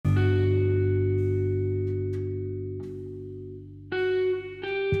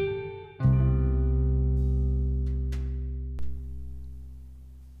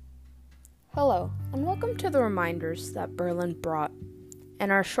Welcome to the reminders that Berlin brought. In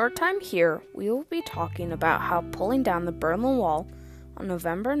our short time here, we will be talking about how pulling down the Berlin Wall on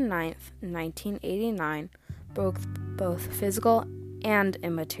November 9th, 1989, broke both physical and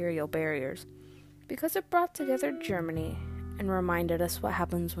immaterial barriers, because it brought together Germany and reminded us what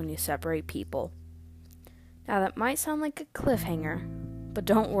happens when you separate people. Now that might sound like a cliffhanger, but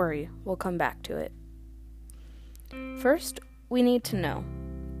don't worry, we'll come back to it. First, we need to know,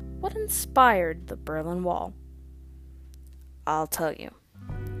 what inspired the Berlin Wall? I'll tell you.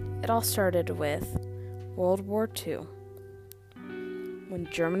 It all started with World War II. When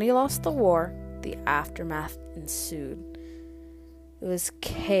Germany lost the war, the aftermath ensued. It was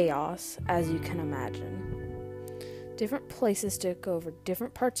chaos, as you can imagine. Different places took over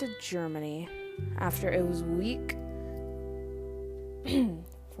different parts of Germany after it was weak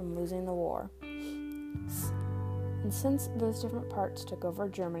from losing the war. And since those different parts took over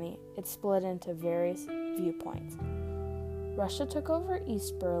Germany, it split into various viewpoints. Russia took over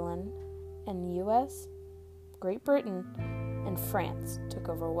East Berlin, and US, Great Britain, and France took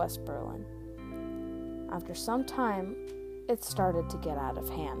over West Berlin. After some time, it started to get out of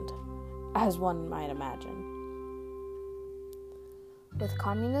hand, as one might imagine. With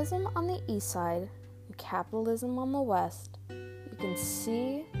communism on the east side and capitalism on the west, you can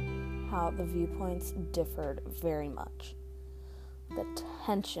see how the viewpoints differed very much. The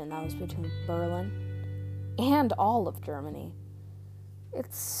tension that was between Berlin and all of Germany,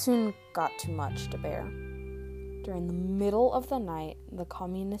 it soon got too much to bear. During the middle of the night, the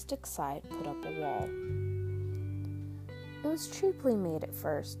communistic side put up a wall. It was cheaply made at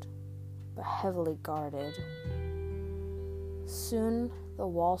first, but heavily guarded. Soon, the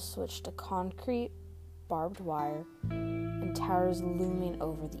wall switched to concrete, barbed wire, and towers looming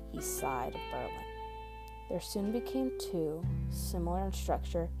over the east side of Berlin. There soon became two, similar in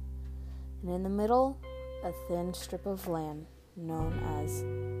structure, and in the middle, a thin strip of land known as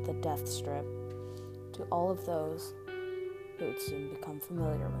the Death Strip, to all of those who would soon become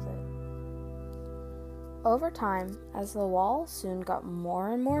familiar with it. Over time, as the wall soon got more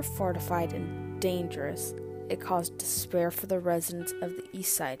and more fortified and dangerous, it caused despair for the residents of the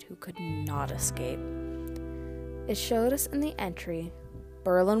east side who could not escape. It showed us in the entry,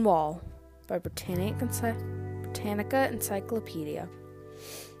 Berlin Wall, by Britannica Encyclopedia.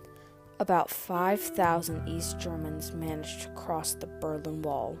 About 5,000 East Germans managed to cross the Berlin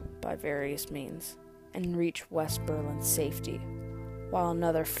Wall by various means and reach West Berlin's safety, while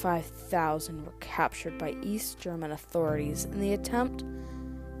another 5,000 were captured by East German authorities in the attempt,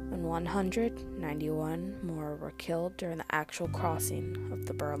 and 191 more were killed during the actual crossing of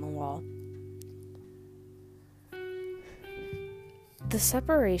the Berlin Wall. The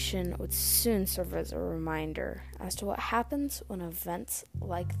separation would soon serve as a reminder as to what happens when events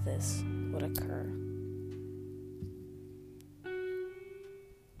like this would occur.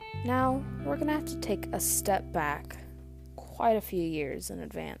 Now, we're going to have to take a step back quite a few years in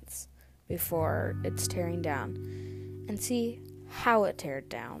advance before it's tearing down and see how it teared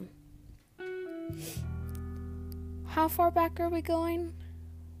down. How far back are we going?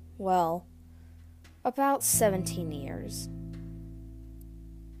 Well, about 17 years.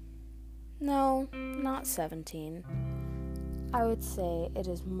 No, not 17. I would say it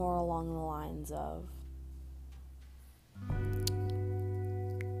is more along the lines of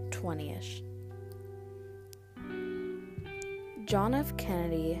 20-ish. John F.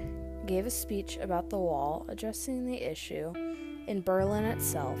 Kennedy gave a speech about the wall addressing the issue in Berlin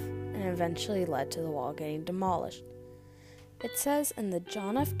itself and eventually led to the wall getting demolished. It says in the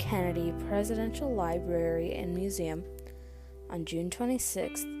John F. Kennedy Presidential Library and Museum on June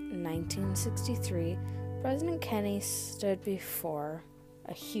 26, 1963, President Kennedy stood before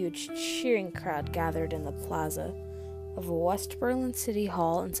a huge cheering crowd gathered in the plaza of West Berlin City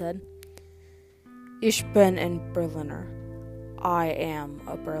Hall and said, "Ich bin ein Berliner. I am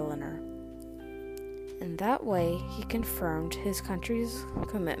a Berliner." In that way, he confirmed his country's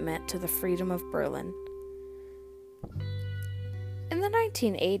commitment to the freedom of Berlin. In the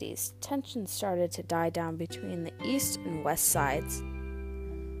 1980s, tensions started to die down between the east and west sides.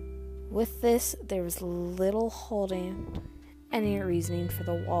 With this, there was little holding any reasoning for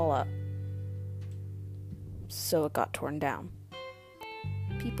the wall up, so it got torn down.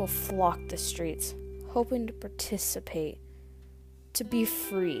 People flocked the streets, hoping to participate, to be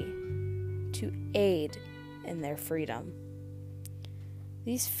free, to aid in their freedom.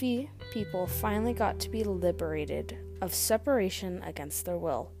 These people finally got to be liberated of separation against their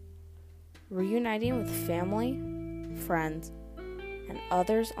will, reuniting with family, friends, and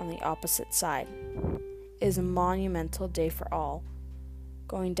others on the opposite side. It is a monumental day for all,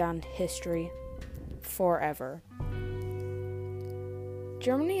 going down in history forever.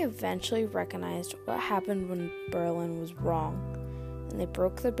 Germany eventually recognized what happened when Berlin was wrong, and they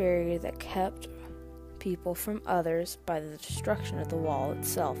broke the barrier that kept people from others by the destruction of the wall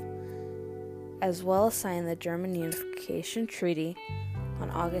itself, as well as signed the German Unification Treaty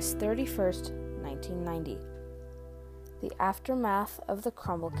on August 31st, 1990. The aftermath of the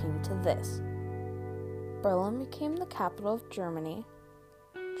crumble came to this. Berlin became the capital of Germany.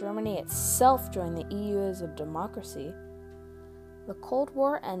 Germany itself joined the EU as a democracy. The Cold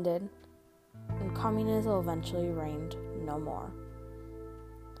War ended, and communism eventually reigned no more.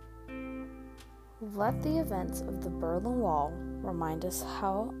 Let the events of the Berlin Wall remind us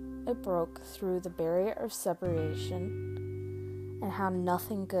how it broke through the barrier of separation and how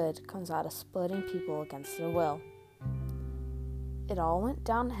nothing good comes out of splitting people against their will. It all went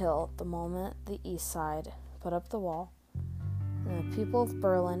downhill the moment the East Side put up the wall, and the people of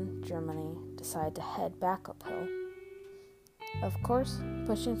Berlin, Germany, decided to head back uphill. Of course,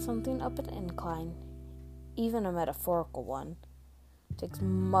 pushing something up an incline, even a metaphorical one, takes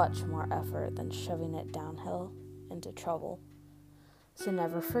much more effort than shoving it downhill into trouble. So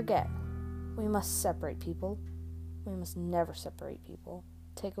never forget, we must separate people. We must never separate people,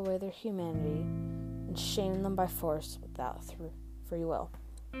 take away their humanity, and shame them by force without free will.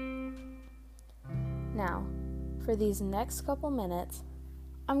 Now, for these next couple minutes,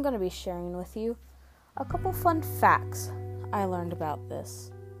 I'm going to be sharing with you a couple fun facts I learned about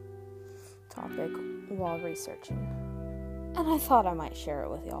this topic while researching, and I thought I might share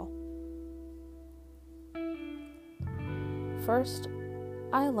it with y'all. First,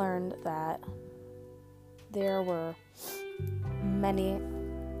 I learned that there were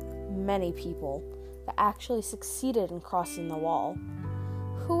many people that actually succeeded in crossing the wall.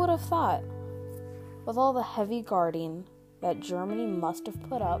 Who would have thought? With all the heavy guarding that Germany must have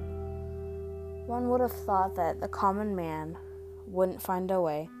put up, one would have thought that the common man wouldn't find a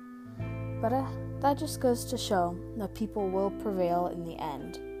way. But that just goes to show that people will prevail in the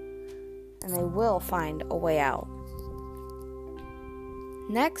end, and they will find a way out.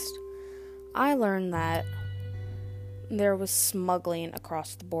 Next, I learned that there was smuggling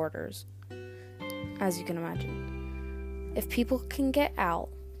across the borders. As you can imagine, if people can get out,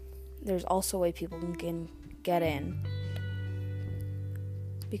 there's also a way people can get in.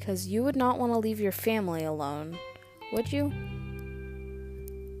 Because you would not want to leave your family alone, would you?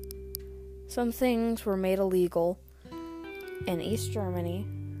 Some things were made illegal in East Germany,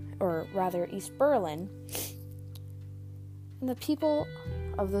 or rather East Berlin, and the people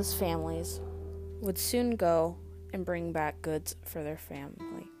of those families would soon go and bring back goods for their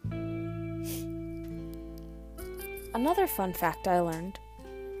family. Another fun fact I learned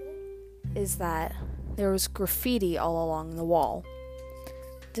is that there was graffiti all along the wall.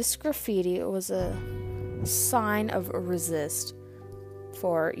 This graffiti was a sign of resist,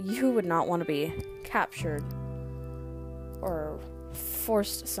 for you would not want to be captured or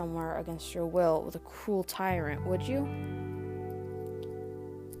forced somewhere against your will with a cruel tyrant, would you?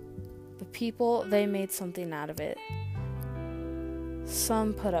 The people, they made something out of it.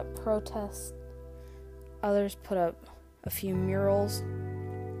 Some put up protests, others put up a few murals.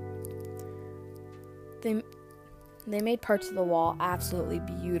 They made parts of the wall absolutely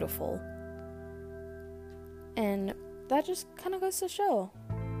beautiful. And that just kind of goes to show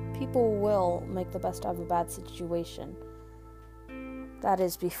people will make the best of a bad situation. That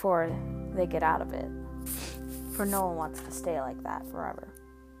is before they get out of it. For no one wants to stay like that forever.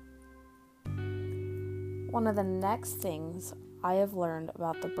 One of the next things I have learned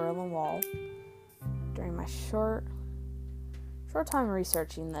about the Berlin Wall during my short time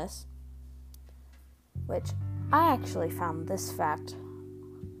researching this, which I actually found this fact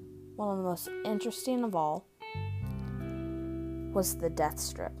one of the most interesting of all, was the death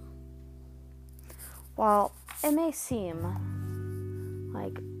strip. While it may seem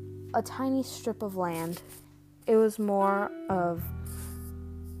like a tiny strip of land, it was more of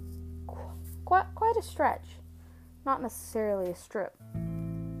quite a stretch, not necessarily a strip.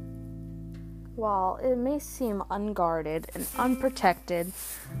 While it may seem unguarded and unprotected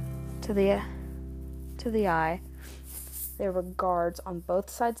to the eye, there were guards on both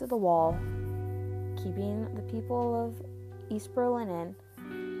sides of the wall, keeping the people of East Berlin in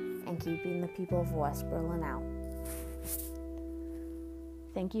and keeping the people of West Berlin out.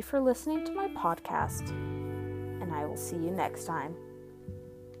 Thank you for listening to my podcast, and I will see you next time.